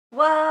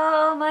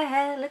Whoa, my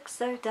hair looks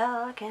so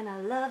dark and I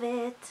love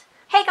it.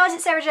 Hey guys,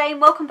 it's Sarah Jane.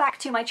 Welcome back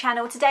to my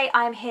channel. Today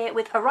I am here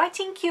with a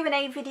writing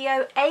Q&A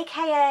video,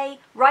 aka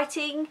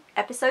writing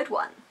episode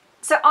 1.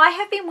 So I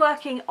have been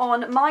working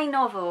on my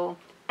novel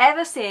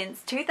ever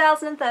since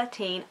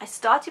 2013. I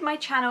started my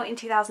channel in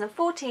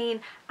 2014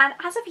 and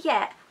as of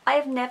yet I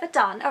have never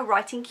done a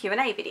writing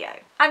Q&A video.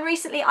 And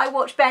recently I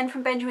watched Ben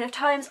from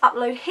BenjaminOfTomes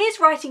upload his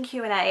writing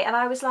Q&A and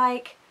I was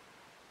like,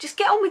 just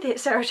get on with it,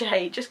 Sarah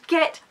J. Just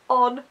get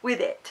on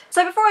with it.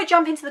 So before I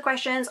jump into the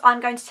questions,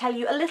 I'm going to tell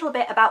you a little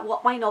bit about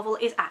what my novel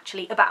is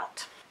actually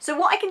about. So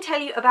what I can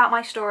tell you about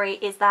my story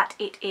is that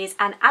it is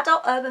an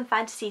adult urban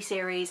fantasy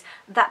series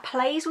that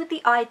plays with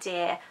the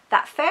idea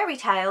that fairy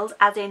tales,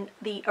 as in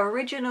the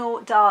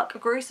original dark,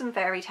 gruesome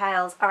fairy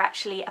tales, are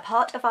actually a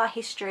part of our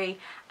history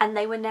and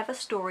they were never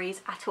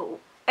stories at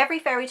all. Every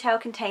fairy tale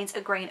contains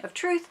a grain of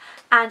truth,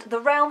 and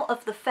the realm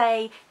of the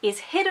Fae is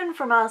hidden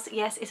from us.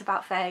 Yes, it's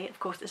about Fae, of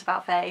course it's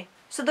about Fae.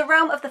 So the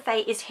realm of the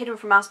Fae is hidden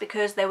from us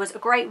because there was a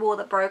great war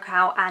that broke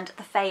out and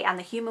the Fae and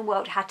the human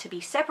world had to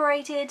be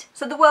separated.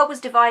 So the world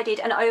was divided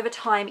and over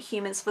time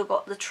humans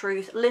forgot the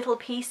truth. Little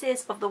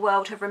pieces of the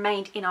world have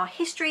remained in our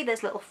history.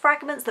 There's little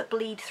fragments that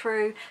bleed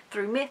through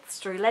myths,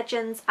 through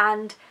legends,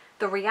 and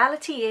the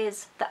reality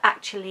is that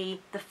actually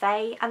the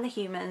Fae and the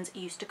humans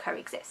used to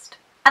coexist.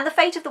 And the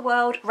fate of the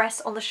world rests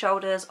on the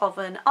shoulders of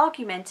an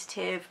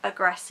argumentative,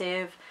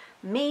 aggressive,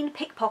 mean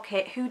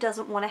pickpocket who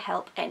doesn't want to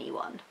help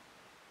anyone.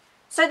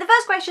 So the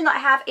first question that I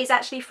have is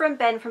actually from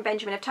Ben from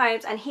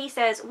BenjaminOfTomes, and he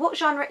says, what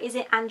genre is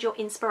it and your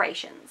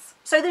inspirations?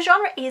 So the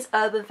genre is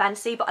urban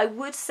fantasy, but I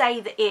would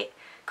say that it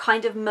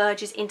kind of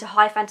merges into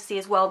high fantasy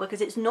as well,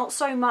 because it's not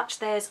so much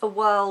there's a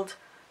world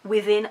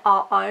within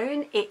our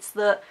own, it's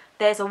that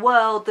there's a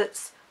world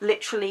that's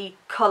literally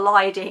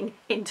colliding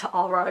into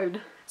our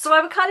own. So I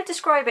would kind of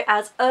describe it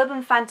as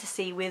urban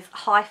fantasy with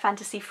high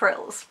fantasy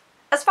frills.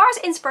 As far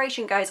as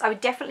inspiration goes, I would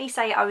definitely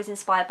say I was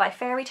inspired by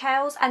fairy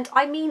tales, and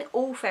I mean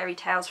all fairy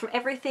tales, from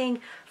everything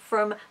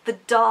from the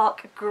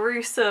dark,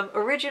 gruesome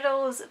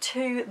originals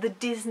to the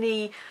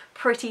Disney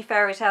pretty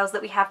fairy tales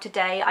that we have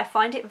today. I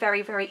find it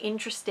very, very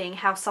interesting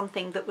how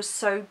something that was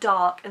so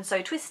dark and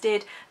so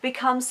twisted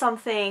becomes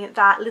something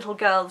that little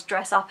girls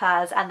dress up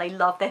as and they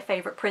love their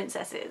favourite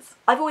princesses.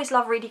 I've always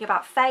loved reading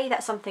about Fae,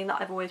 that's something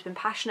that I've always been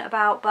passionate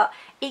about, but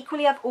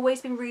equally I've always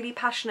been really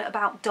passionate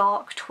about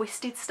dark,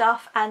 twisted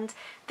stuff, and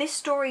this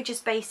story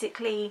just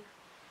basically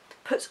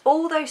puts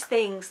all those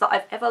things that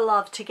I've ever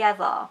loved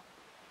together,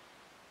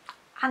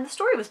 and the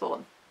story was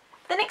born.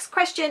 The next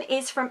question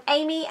is from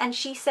Amy, and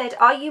she said,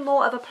 are you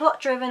more of a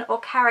plot-driven or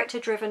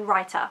character-driven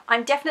writer?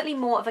 I'm definitely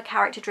more of a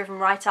character-driven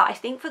writer. I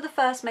think for the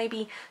first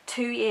maybe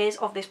 2 years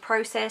of this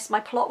process, my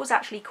plot was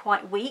actually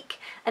quite weak,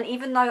 and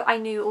even though I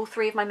knew all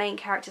 3 of my main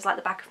characters like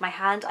the back of my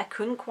hand, I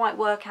couldn't quite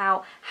work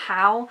out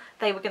how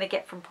they were going to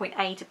get from point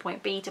A to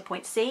point B to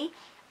point C.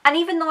 And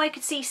even though I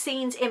could see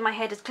scenes in my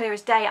head as clear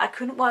as day, I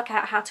couldn't work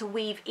out how to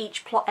weave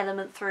each plot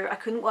element through. I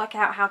couldn't work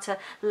out how to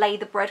lay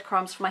the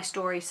breadcrumbs for my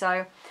story.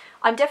 So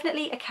I'm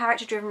definitely a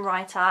character-driven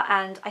writer,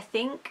 and I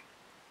think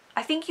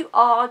you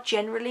are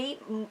generally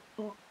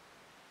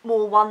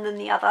more one than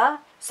the other.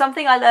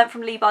 Something I learned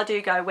from Leigh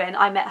Bardugo when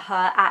I met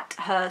her at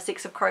her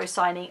Six of Crows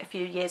signing a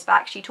few years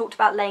back. She talked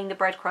about laying the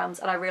breadcrumbs,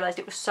 and I realised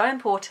it was so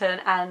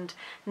important, and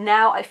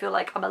now I feel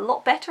like I'm a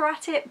lot better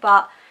at it,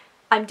 but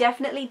I'm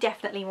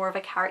definitely more of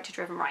a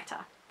character-driven writer.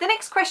 The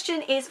next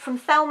question is from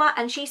Thelma,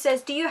 and she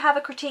says, do you have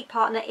a critique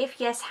partner?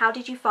 If yes, how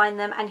did you find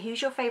them? And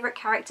who's your favourite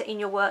character in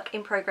your work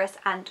in progress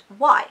and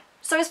why?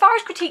 So as far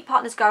as critique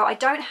partners go, I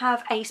don't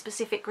have a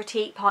specific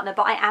critique partner,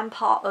 but I am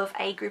part of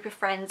a group of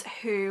friends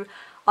who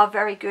are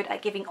very good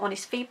at giving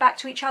honest feedback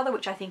to each other,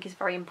 which I think is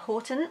very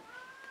important.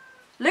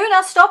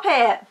 Luna, stop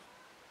it!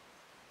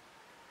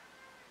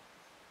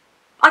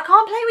 I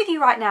can't play with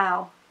you right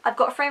now. I've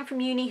got a friend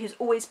from uni who's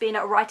always been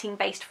a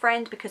writing-based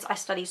friend because I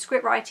study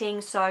script writing,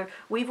 so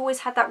we've always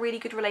had that really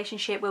good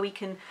relationship where we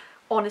can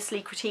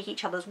honestly critique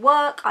each other's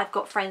work. I've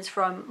got friends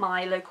from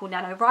my local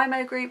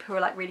NaNoWriMo group who are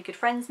like really good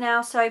friends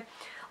now, so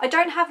I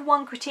don't have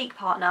one critique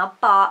partner,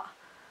 but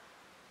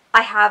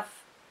I have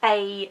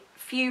a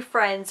few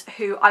friends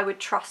who I would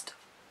trust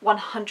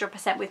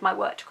 100% with my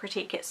work to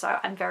critique it, so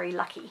I'm very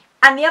lucky.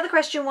 And the other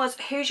question was,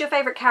 who's your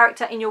favourite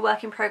character in your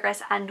work in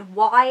progress and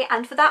why?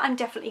 And for that I'm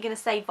definitely going to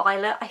say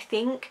Violet. I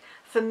think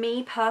for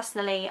me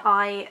personally,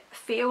 I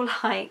feel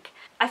like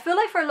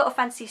for a lot of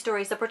fantasy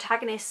stories the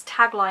protagonist's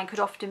tagline could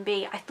often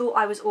be, I thought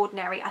I was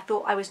ordinary, I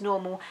thought I was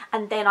normal,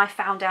 and then I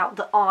found out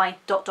that I ...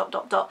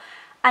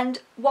 And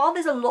while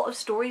there's a lot of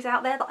stories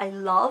out there that I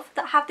love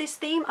that have this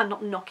theme, I'm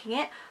not knocking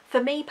it.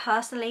 For me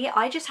personally,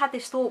 I just had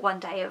this thought one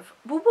day of,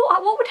 well,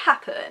 what would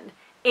happen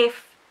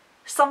if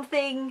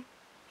something,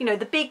 you know,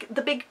 the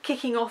big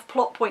kicking off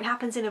plot point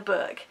happens in a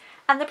book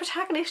and the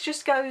protagonist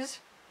just goes,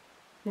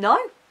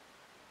 no,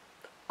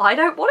 I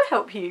don't want to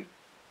help you,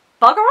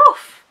 bugger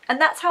off.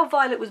 And that's how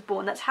Violet was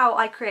born. That's how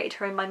I created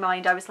her in my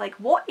mind. I was like,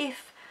 what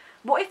if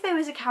there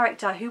was a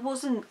character who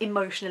wasn't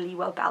emotionally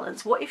well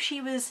balanced? What if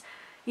she was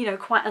you know,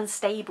 quite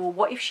unstable?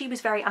 What if she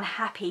was very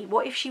unhappy?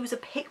 What if she was a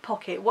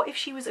pickpocket? What if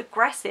she was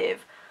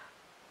aggressive?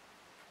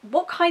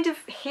 What kind of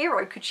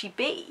hero could she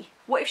be?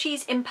 What if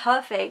she's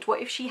imperfect?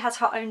 What if she has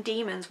her own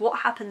demons? What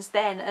happens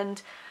then?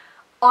 And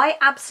I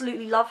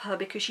absolutely love her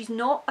because she's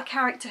not a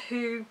character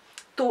who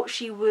thought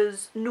she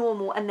was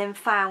normal and then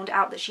found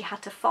out that she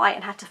had to fight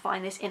and had to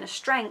find this inner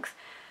strength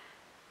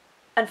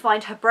and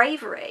find her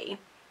bravery.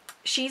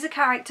 She's a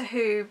character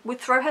who would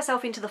throw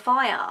herself into the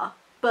fire,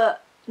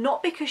 but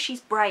not because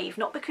she's brave,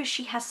 not because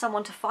she has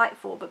someone to fight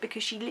for, but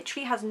because she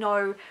literally has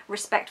no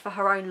respect for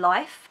her own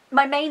life.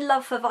 My main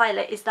love for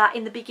Violet is that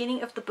in the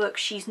beginning of the book,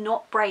 she's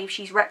not brave,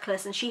 she's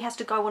reckless, and she has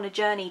to go on a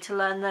journey to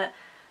learn that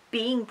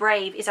being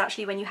brave is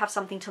actually when you have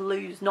something to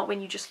lose, not when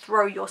you just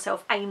throw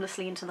yourself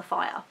aimlessly into the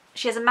fire.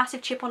 She has a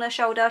massive chip on her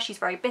shoulder, she's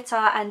very bitter,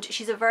 and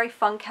she's a very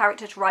fun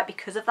character to write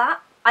because of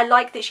that. I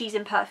like that she's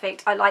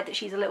imperfect, I like that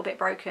she's a little bit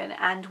broken,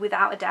 and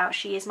without a doubt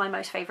she is my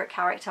most favourite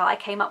character. I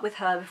came up with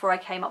her before I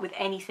came up with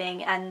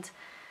anything, and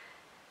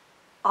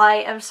I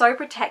am so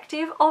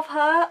protective of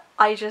her.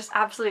 I just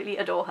absolutely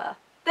adore her.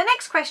 The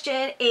next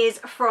question is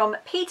from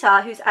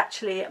Peter, who's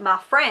actually my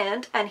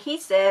friend, and he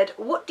said,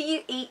 what do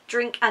you eat,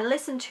 drink and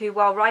listen to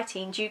while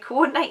writing? Do you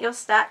coordinate your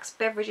snacks,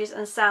 beverages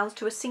and sounds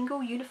to a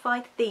single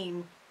unified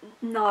theme?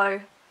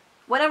 No.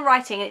 When I'm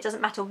writing, and it doesn't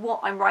matter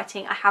what I'm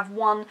writing, I have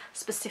one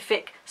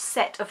specific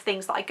set of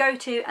things that I go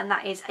to, and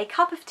that is a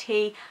cup of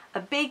tea, a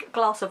big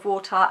glass of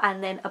water,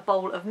 and then a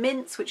bowl of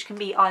mints, which can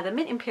be either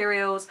mint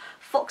imperials,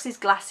 Fox's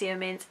Glacier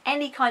mints,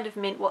 any kind of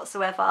mint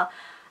whatsoever.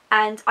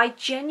 And I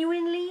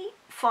genuinely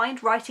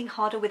find writing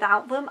harder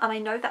without them, and I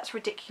know that's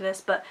ridiculous,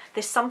 but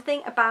there's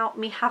something about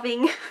me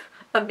having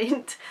a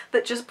mint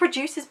that just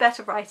produces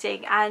better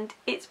writing, and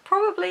it's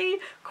probably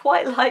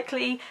quite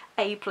likely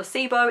a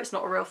placebo. It's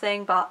not a real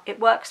thing, but it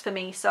works for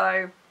me.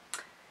 So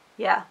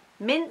yeah,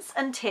 mints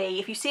and tea.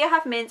 If you see I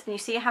have mints and you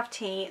see I have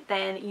tea,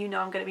 then you know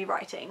I'm going to be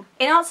writing.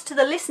 In answer to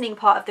the listening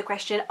part of the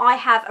question, I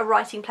have a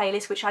writing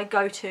playlist which I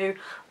go to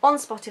on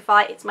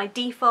Spotify. It's my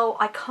default.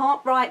 I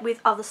can't write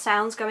with other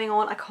sounds going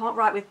on. I can't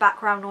write with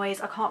background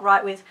noise. I can't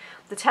write with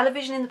the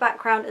television in the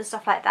background and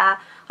stuff like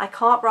that. I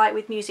can't write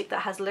with music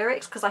that has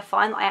lyrics because I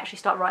find that I actually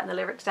start writing the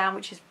lyrics down,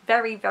 which is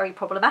very, very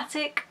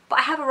problematic. But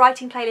I have a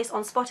writing playlist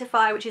on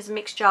Spotify which is a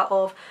mixture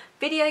of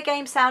video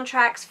game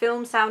soundtracks,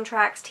 film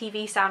soundtracks,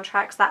 TV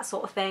soundtracks, that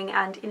sort of thing,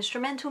 and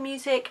instrumental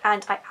music,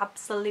 and I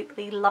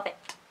absolutely love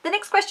it. The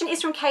next question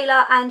is from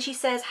Kayla, and she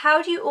says,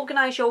 how do you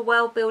organise your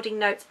world building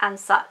notes and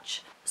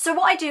such? So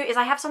what I do is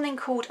I have something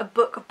called a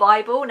book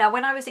Bible. Now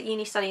when I was at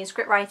uni studying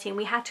script writing,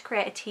 we had to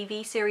create a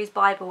TV series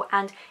Bible,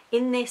 and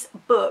in this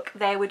book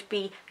there would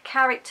be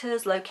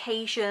characters,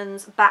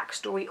 locations,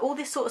 backstory, all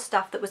this sort of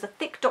stuff that was a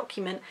thick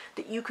document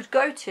that you could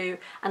go to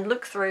and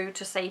look through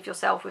to save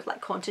yourself with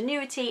like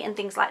continuity and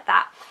things like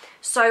that.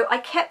 So I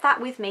kept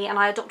that with me and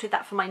I adopted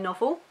that for my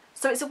novel.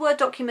 So it's a Word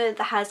document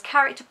that has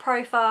character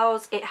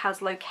profiles, it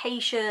has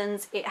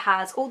locations, it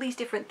has all these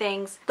different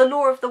things. The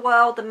lore of the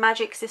world, the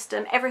magic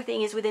system,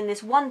 everything is within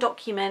this one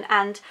document,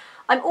 and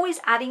I'm always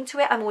adding to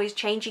it, I'm always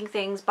changing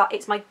things, but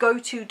it's my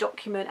go-to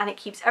document and it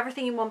keeps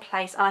everything in one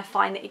place, and I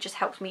find that it just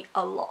helps me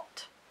a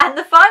lot. And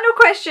the final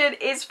question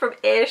is from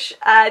Ish,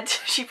 and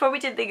she probably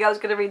didn't think I was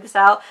going to read this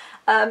out.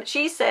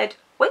 She said,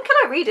 when can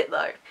I read it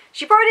though?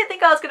 She probably didn't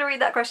think I was going to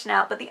read that question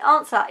out, but the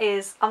answer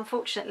is,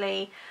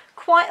 unfortunately,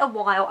 quite a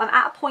while. I'm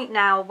at a point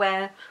now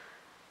where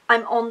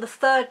I'm on the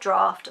third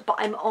draft, but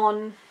I'm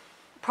on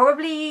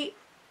probably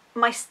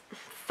my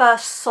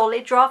first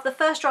solid draft. The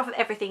first draft of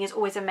everything is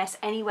always a mess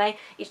anyway.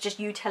 It's just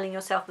you telling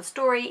yourself the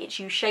story, it's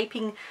you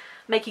shaping,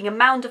 making a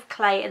mound of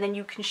clay, and then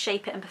you can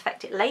shape it and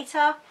perfect it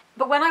later.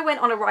 But when I went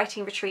on a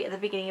writing retreat at the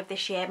beginning of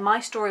this year, my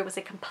story was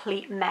a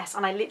complete mess,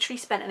 and I literally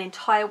spent an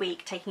entire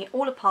week taking it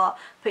all apart,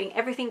 putting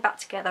everything back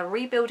together,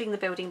 rebuilding the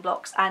building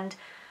blocks, and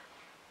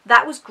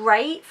that was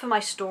great for my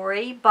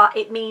story, but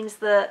it means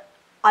that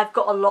I've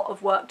got a lot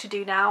of work to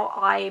do now.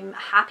 I'm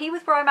happy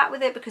with where I'm at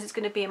with it because it's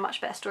going to be a much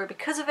better story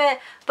because of it,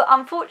 but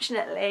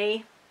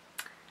unfortunately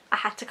I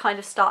had to kind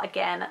of start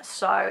again,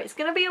 so it's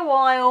going to be a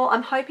while.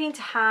 I'm hoping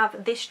to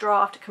have this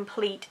draft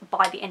complete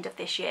by the end of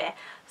this year,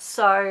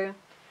 so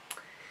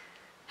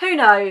who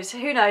knows,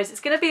 who knows.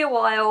 It's going to be a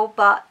while,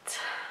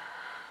 but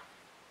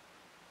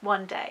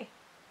one day.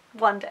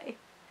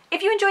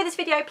 If you enjoyed this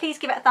video, please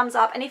give it a thumbs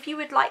up, and if you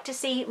would like to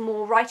see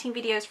more writing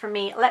videos from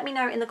me, let me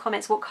know in the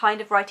comments what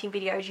kind of writing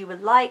videos you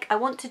would like. I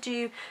want to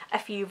do a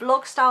few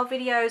vlog style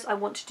videos. I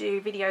want to do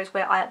videos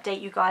where I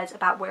update you guys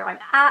about where I'm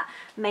at,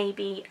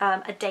 maybe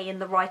a day in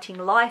the writing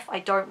life. I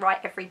don't write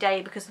every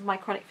day because of my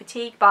chronic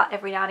fatigue, but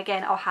every now and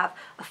again I'll have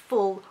a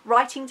full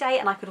writing day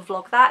and I could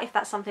vlog that if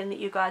that's something that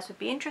you guys would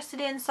be interested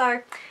in.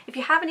 So if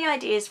you have any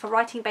ideas for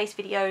writing based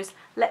videos,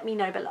 let me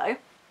know below.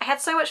 I had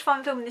so much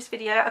fun filming this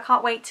video. I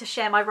can't wait to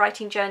share my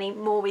writing journey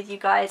more with you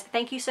guys.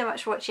 Thank you so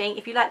much for watching.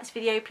 If you like this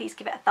video, please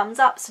give it a thumbs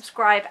up,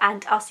 subscribe,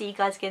 and I'll see you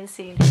guys again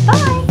soon.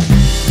 Bye!